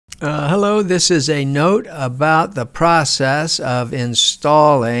Hello, this is a note about the process of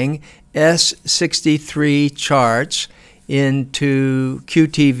installing S-63 charts into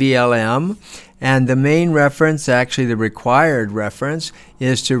qtVlm. And the main reference, actually the required reference,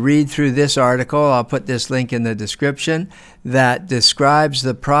 is to read through this article. I'll put this link in the description that describes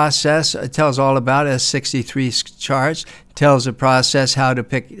the process. It tells all about S-63 charts, tells the process how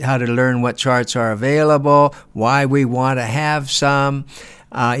to learn what charts are available, why we want to have some,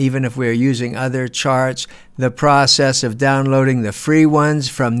 even if we're using other charts, the process of downloading the free ones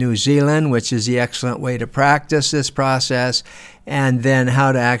from New Zealand, which is the excellent way to practice this process, and then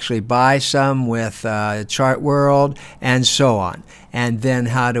how to actually buy some with chartWorld, and so on, and then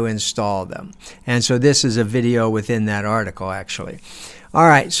how to install them. And so this is a video within that article, actually. All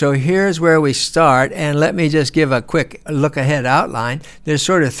right, so here's where we start, and let me just give a quick look-ahead outline. There's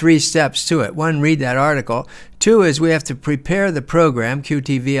sort of 3 steps to it. 1, read that article. 2 is we have to prepare the program,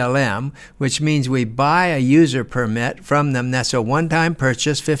 qtVlm, which means we buy a user permit from them. That's a one-time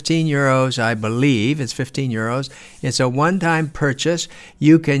purchase, 15 euros, I believe. It's 15 euros. It's a one-time purchase.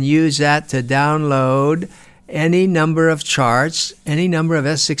 You can use that to download any number of charts, any number of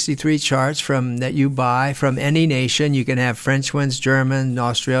S-63 charts that you buy from any nation. You can have French ones, German,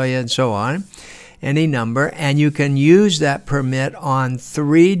 Australia, and so on, any number. And you can use that permit on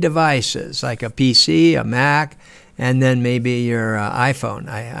 3 devices, like a PC, a Mac, and then maybe your iPhone,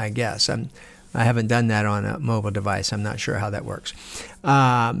 I guess. I haven't done that on a mobile device. I'm not sure how that works.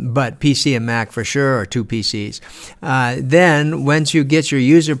 But PC and Mac for sure, or 2 PCs. Then, once you get your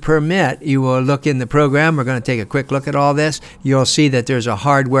user permit, you will look in the program. We're going to take a quick look at all this. You'll see that there's a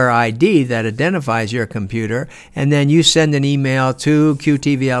hardware ID that identifies your computer. And then you send an email to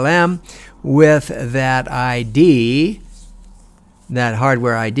qtVlm with that ID, that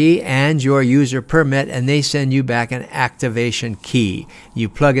hardware ID, and your user permit, and they send you back an activation key. You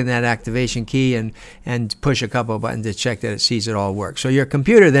plug in that activation key and push a couple of buttons to check that it sees it all work. So your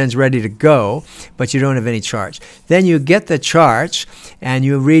computer then is ready to go, but you don't have any charts. Then you get the charts, and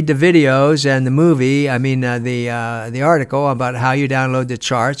you read the videos and the movie, the article about how you download the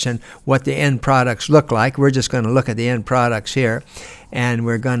charts and what the end products look like. We're just going to look at the end products here, and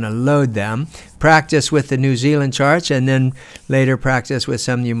we're going to load them. Practice with the New Zealand charts, and then later practice with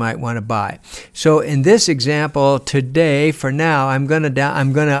some you might want to buy. So in this example today, for now, I'm going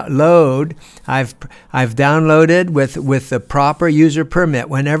to load. I've downloaded with the proper user permit.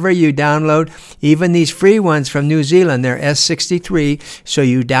 Whenever you download, even these free ones from New Zealand, they're S-63, so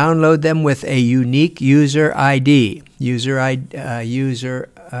you download them with a unique user ID. Is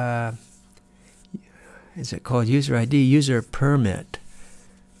it called user ID? User permit.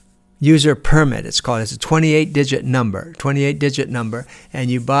 User permit, it's called. It's a 28-digit number,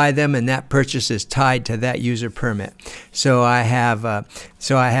 and you buy them, and that purchase is tied to that user permit. So I've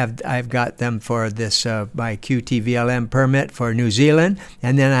got them for this my qtVlm permit for New Zealand,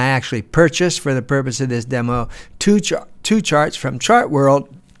 and then I actually purchased, for the purpose of this demo, two charts from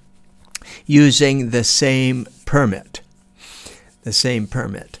chartWorld using the same permit.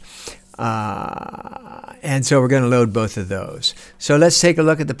 And so we're going to load both of those. So let's take a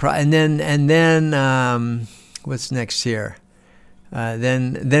look at the and then what's next here?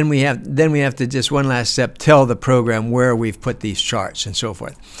 Then we have to just one last step, tell the program where we've put these charts and so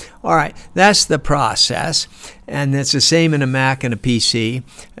forth. All right, that's the process, and it's the same in a Mac and a PC,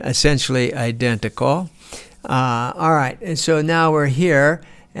 essentially identical. All right, and so now we're here.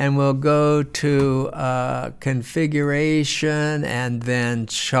 And we'll go to configuration, and then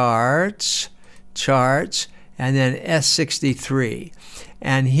charts, and then S-63.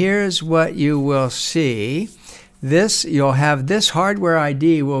 And here's what you will see. You'll have this hardware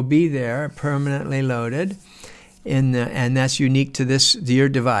ID will be there, permanently loaded, and that's unique to your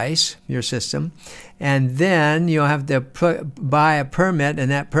device, your system. And then you'll have to buy a permit,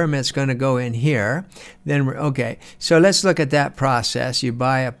 and that permit's going to go in here. Okay, so let's look at that process. You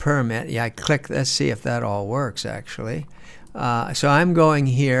buy a permit. Yeah, I click. Let's see if that all works, actually. So I'm going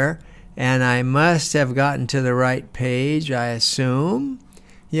here, and I must have gotten to the right page, I assume.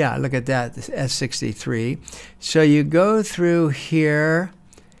 Yeah, look at that, S-63. So you go through here,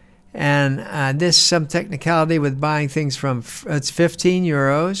 and this is some technicality with buying things from, it's 15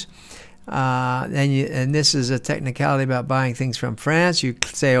 euros. And this is a technicality about buying things from France. You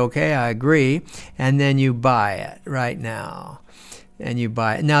say, okay, I agree, and then you buy it right now. And you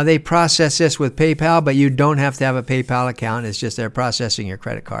buy it. Now, they process this with PayPal, but you don't have to have a PayPal account. It's just they're processing your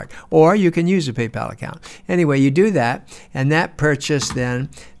credit card. Or you can use a PayPal account. Anyway, you do that, and that purchase then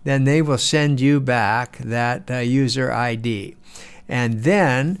they will send you back that user ID. And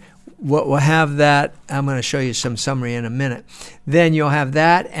then we'll have that. I'm going to show you some summary in a minute. Then you'll have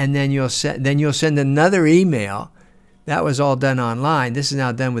that, and then you'll send another email. That was all done online. This is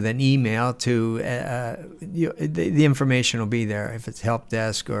now done with an email to the information will be there if it's help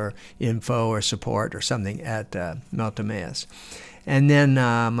desk or info or support or something at Meltomaeus. And then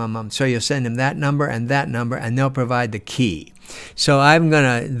so you'll send them that number, and they'll provide the key. So I'm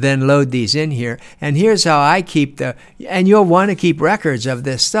going to then load these in here, and here's how I keep and you'll want to keep records of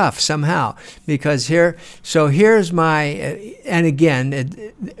this stuff somehow, because here's my, and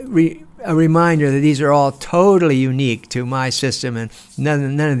again, a reminder that these are all totally unique to my system, and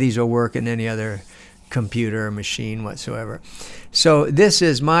none of these will work in any other computer or machine whatsoever. So this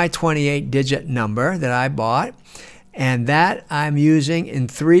is my 28-digit number that I bought. And that I'm using in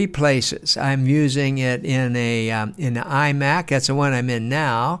 3 places. I'm using it in an iMac. That's the one I'm in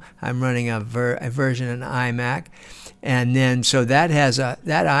now. I'm running a version in iMac. And then, so that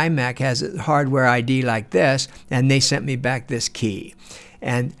iMac has a hardware ID like this, and they sent me back this key.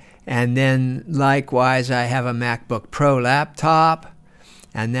 And then, likewise, I have a MacBook Pro laptop,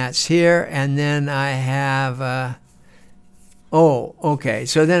 and that's here. And then I have oh, okay.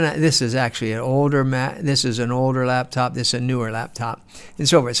 So then this is actually an older this is an older laptop. This is a newer laptop, and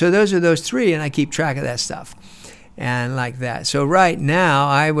so forth. So those are those 3, and I keep track of that stuff, and like that. So right now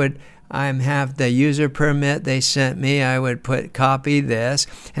I have the user permit they sent me. I would copy this,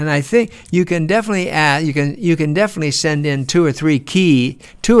 and I think you can definitely add. You can definitely send in 2 or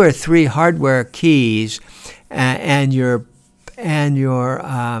 3 hardware keys, and your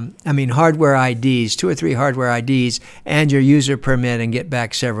hardware IDs, 2 or 3 hardware IDs, and your user permit, and get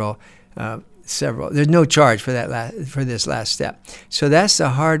back several. There's no charge for for this last step. So that's the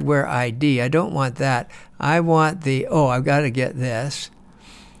hardware ID. I don't want that. I want I've got to get this.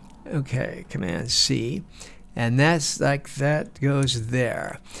 Okay, Command C, and that's like that goes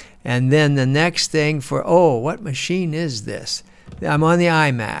there. And then the next thing what machine is this? I'm on the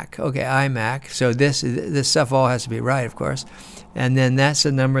iMac. Okay, iMac. So this stuff all has to be right, of course. And then that's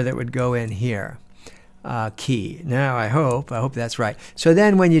the number that would go in here. Key. Now I hope that's right. So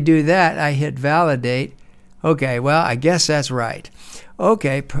then when you do that, I hit validate. Okay, well, I guess that's right.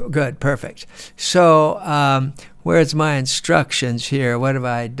 Okay, good, perfect. So where's my instructions here? What have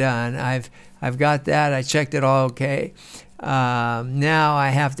I done? I've got that. I checked it all okay. Now I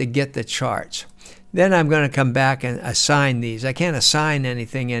have to get the charts. Then I'm going to come back and assign these. I can't assign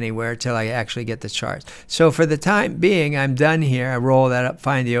anything anywhere till I actually get the charts. So for the time being, I'm done here. I roll that up,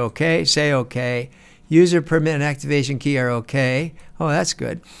 find the OK, say OK. User permit and activation key are OK. Oh, that's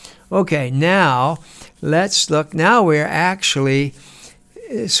good. OK, now let's look. Now we're actually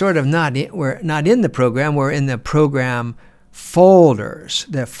sort of we're not in the program. We're in the program folders,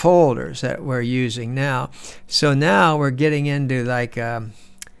 the folders that we're using now. So now we're getting into like a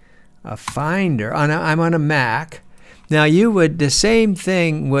finder. I'm on a Mac. Now the same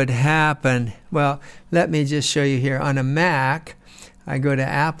thing would happen. Well, let me just show you here. On a Mac, I go to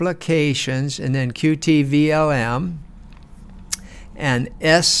Applications and then qtVlm and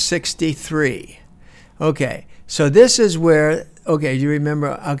S-63. Okay, so this is where, okay, you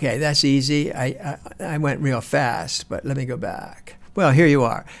remember, okay, that's easy. I went real fast, but let me go back. Well, here you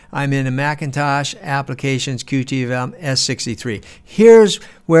are. I'm in a Macintosh, Applications, qtVlm, S-63. Here's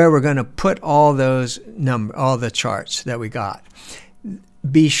where we're going to put all the charts that we got.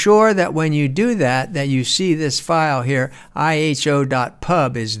 Be sure that when you do that you see this file here,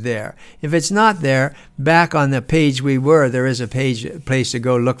 iho.pub is there. If it's not there, back on the page we were, there is a place to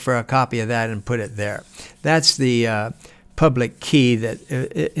go look for a copy of that and put it there. That's the public key that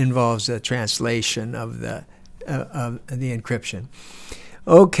involves the translation of the encryption.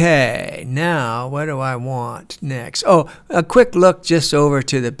 Okay, now what do I want next? Oh, a quick look just over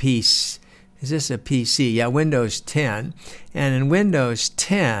to the PC. Is this a PC? Yeah, Windows 10. And in Windows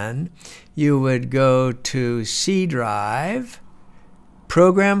 10, you would go to C Drive,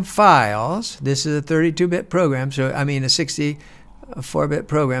 Program Files. This is a 32-bit program, so a 64-bit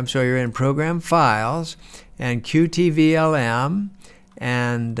program. So you're in Program Files and qtVlm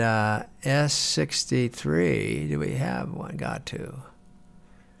and S-63. Do we have one? Got to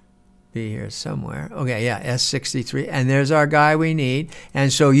be here somewhere. Okay, yeah, S-63. And there's our guy we need.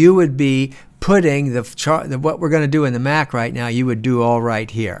 And so you would be putting what we're going to do in the Mac right now, you would do all right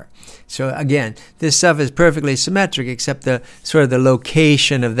here. So again, this stuff is perfectly symmetric except the sort of the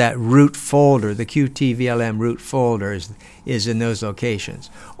location of that root folder, the qtVlm root folder is in those locations.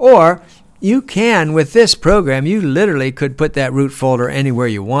 Or you can, with this program, you literally could put that root folder anywhere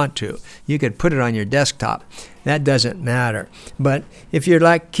you want to. You could put it on your desktop. That doesn't matter. But if you're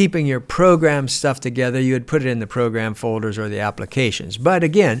like keeping your program stuff together, you would put it in the program folders or the applications. But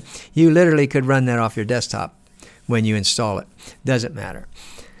again, you literally could run that off your desktop when you install it. Doesn't matter.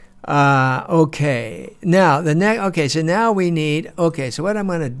 Okay, now the next, okay, so now we need, okay, so what I'm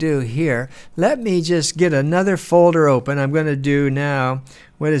going to do here, let me just get another folder open. I'm going to do now,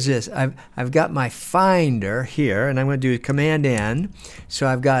 what is this? I've got my Finder here, and I'm going to do Command N. So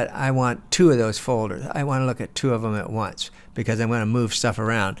I want 2 of those folders. I want to look at 2 of them at once because I'm going to move stuff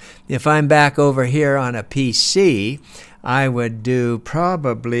around. If I'm back over here on a PC, I would do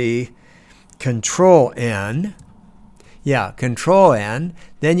probably Control N. Yeah, Control N.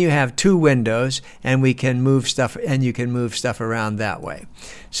 Then you have 2 windows, and we can move stuff, and you can move stuff around that way.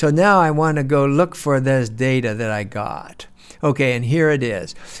 So now I want to go look for this data that I got. Okay, and here it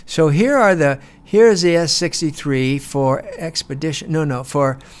is. So here's the S-63 for expedition. No,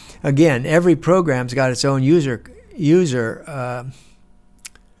 for, again, every program's got its own user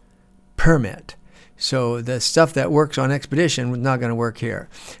permit. So the stuff that works on expedition was not going to work here.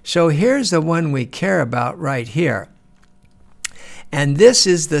 So here's the one we care about right here. And this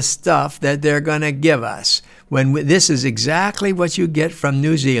is the stuff that they're going to give us. This is exactly what you get from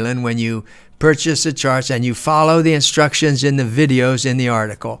New Zealand when you purchase the charts and you follow the instructions in the videos in the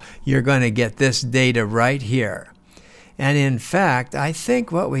article. You're going to get this data right here. And in fact, I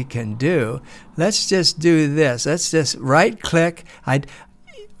think what we can do, let's just do this. Let's just right-click.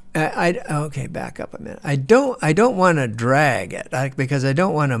 Okay, back up a minute. I don't want to drag it because I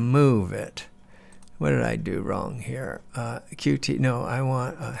don't want to move it. What did I do wrong here? No, I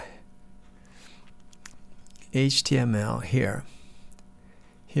want HTML here.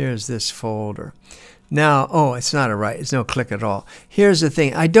 Here's this folder. Now, oh, it's not it's no click at all. Here's the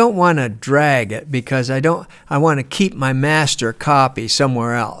thing. I don't want to drag it because I want to keep my master copy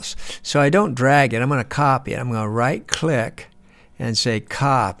somewhere else. So I don't drag it. I'm going to copy it. I'm going to right click and say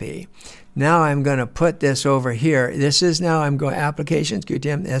copy. Now I'm going to put this over here. This is now I'm going Applications,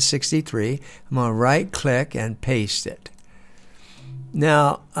 qtVlm S-63. I'm going to right click and paste it.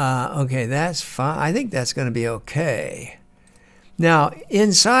 Now, okay, that's fine. I think that's going to be okay. Now,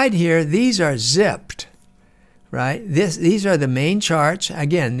 inside here, these are zipped, right? These are the main charts.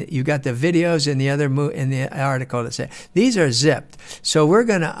 Again, you got the videos in the article that say these are zipped. So we're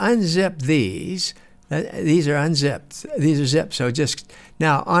going to unzip these. These are unzipped. These are zipped. So just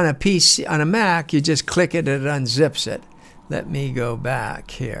now on a PC, on a Mac, you just click it and it unzips it. Let me go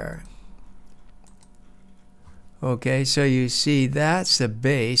back here. Okay, so you see that's the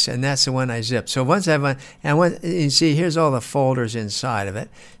base, and that's the one I zipped. So once you see here's all the folders inside of it.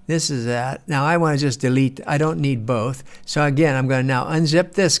 This is that. Now I want to just delete. I don't need both. So again, I'm going to now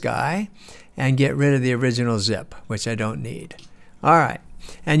unzip this guy and get rid of the original zip, which I don't need. All right.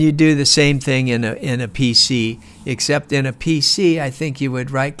 And you do the same thing in a PC, except in a PC, I think you would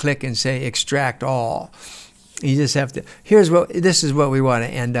right-click and say Extract All. You just have to. This is what we want to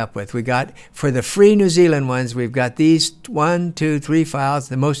end up with. We got for the free New Zealand ones, we've got these 1, 2, 3 files.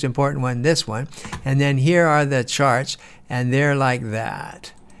 The most important one, this one, and then here are the charts, and they're like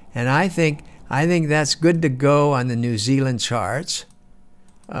that. And I think that's good to go on the New Zealand charts.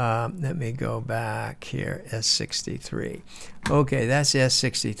 Let me go back here, S-63. Okay, that's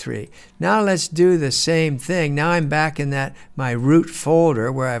S-63. Now let's do the same thing. Now I'm back in my root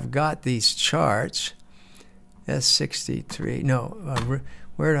folder where I've got these charts. S-63, no,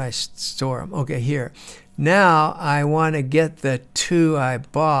 where did I store them? Okay, here. Now I want to get the 2 I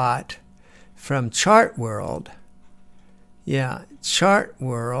bought from chartWorld. Yeah,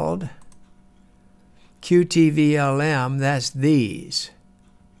 chartWorld, qtVlm, that's these.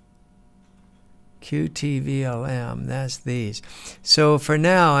 qtVlm, that's these. So for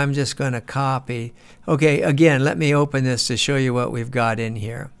now, I'm just going to copy. Okay, again, let me open this to show you what we've got in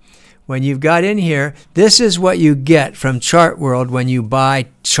here. When you've got in here, this is what you get from chartWorld when you buy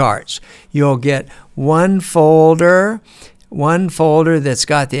charts. You'll get one folder that's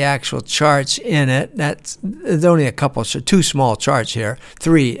got the actual charts in it. There's only a couple, so 2 small charts here,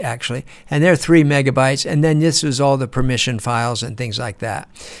 3 actually, and they're 3 megabytes. And then this is all the permission files and things like that.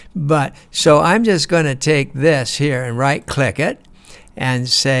 But so I'm just going to take this here and right-click it and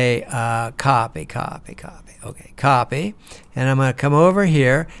say copy. Okay, copy. And I'm going to come over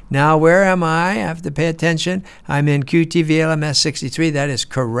here. Now, where am I? I have to pay attention. I'm in qtVlm S-63. That is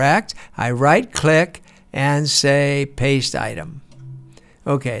correct. I right-click and say paste item.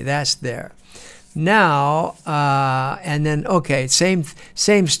 Okay, that's there. Now, and then, okay, same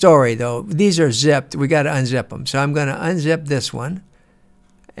story though. These are zipped. We got to unzip them. So I'm going to unzip this one.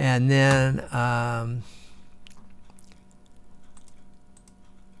 and then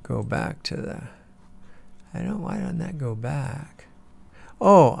go back to the, why doesn't that go back?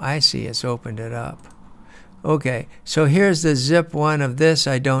 Oh, I see, it's opened it up. Okay, so here's the zip one of this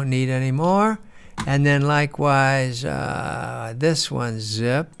I don't need anymore. And then likewise, this one's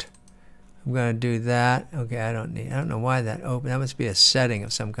zipped. I'm going to do that. Okay, I don't know why that opened. That must be a setting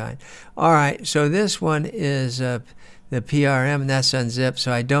of some kind. All right, so this one is the PRM, and that's unzipped,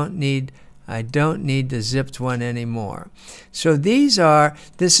 so I don't need the zipped one anymore. So this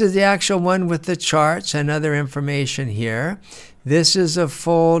is the actual one with the charts and other information here. This is a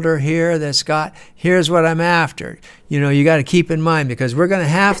folder here that's got, here's what I'm after. You got to keep in mind, because we're going to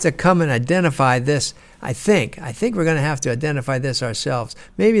have to come and identify this. I think we're going to have to identify this ourselves.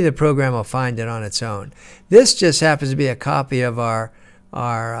 Maybe the program will find it on its own. This just happens to be a copy of our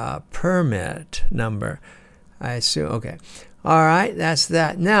permit number, I assume. Okay. All right, that's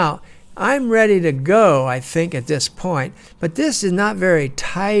that. Now, I'm ready to go, I think, at this point. But this is not very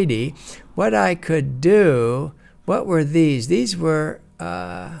tidy. What I could do, what were these? These were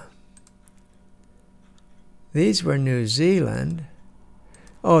New Zealand.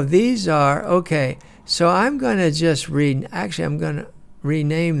 Oh, these are, okay. So I'm going to just I'm going to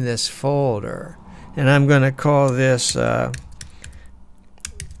rename this folder. And I'm going to call this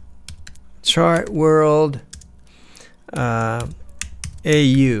chartWorld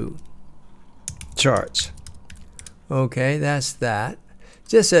AU charts. Okay, that's that.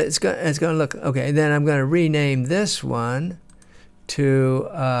 Just it's going to look okay. Then I'm going to rename this one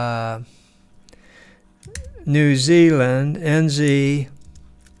to New Zealand NZ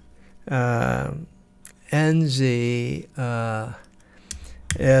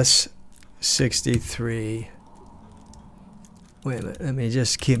S-63. Wait a minute. Let me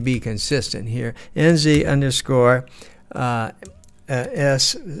just be consistent here. NZ underscore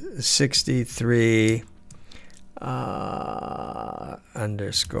S-63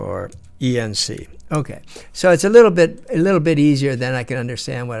 underscore ENC. Okay, so it's a little bit easier, then I can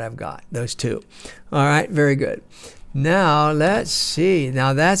understand what I've got. Those two. All right, very good. Now let's see.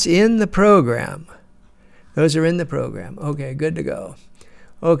 Now that's in the program. Those are in the program. Okay, good to go.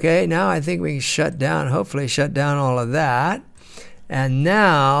 Okay, now I think we can hopefully shut down all of that. And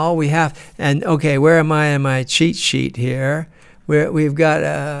now we have, and okay, where am I in my cheat sheet here? We've got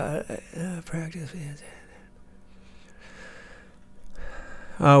practice.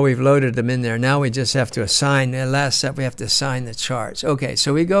 Oh, we've loaded them in there. Now we just have to assign, the last step, we have to assign the charts. Okay,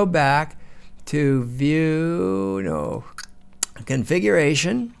 so we go back to view,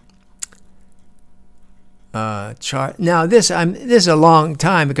 configuration, chart. Now this is a long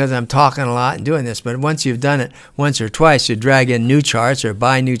time because I'm talking a lot and doing this, but once you've done it once or twice, you drag in new charts or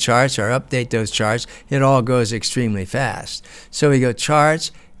buy new charts or update those charts, it all goes extremely fast. So we go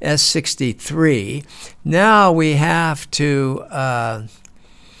charts, S-63. Now we have to,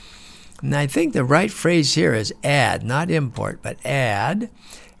 and I think the right phrase here is add, not import, but add.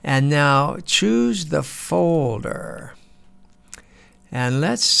 And now choose the folder. And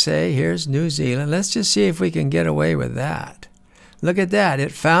let's say here's New Zealand. Let's just see if we can get away with that. Look at that.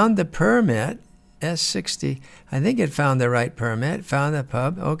 It found the permit, S60. I think it found the right permit, found the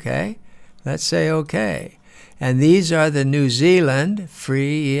pub. Okay. Let's say okay. And these are the New Zealand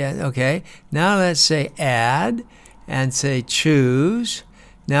free. Okay. Now let's say add and say choose.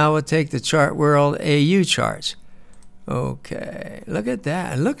 Now we'll take the chartWorld AU charts. Okay. Look at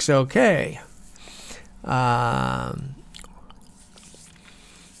that. It looks okay. I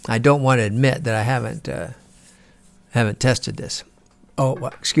don't want to admit that I haven't tested this. Oh,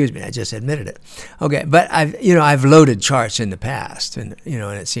 well, excuse me, I just admitted it. Okay, but I've loaded charts in the past, and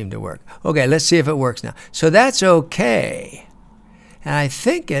and it seemed to work. Okay, let's see if it works now. So that's okay, and I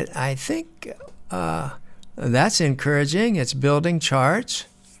think that's encouraging. It's building charts.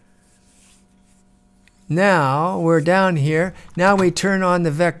 Now we're down here. Now we turn on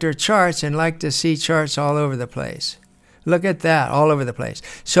the vector charts and like to see charts all over the place. Look at that, all over the place.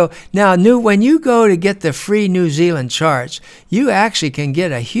 So now when you go to get the free New Zealand charts, you actually can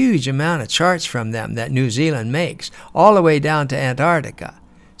get a huge amount of charts from them that New Zealand makes, all the way down to Antarctica.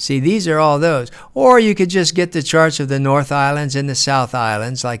 See, these are all those. Or you could just get the charts of the North Islands and the South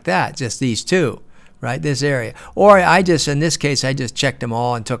Islands like that, just these two, right, this area. Or in this case, I just checked them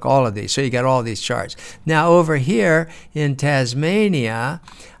all and took all of these. So you got all these charts. Now over here in Tasmania,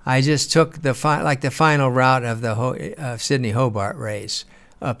 I just took the final route of the Sydney Hobart race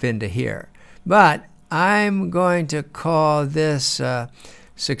up into here. But I'm going to call this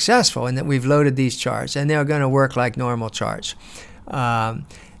successful in that we've loaded these charts, and they're going to work like normal charts. All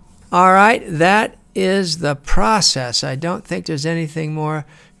right, that is the process. I don't think there's anything more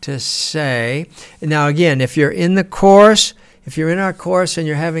to say. Now again, if you're in the course, if you're in our course and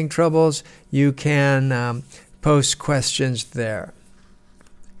you're having troubles, you can post questions there.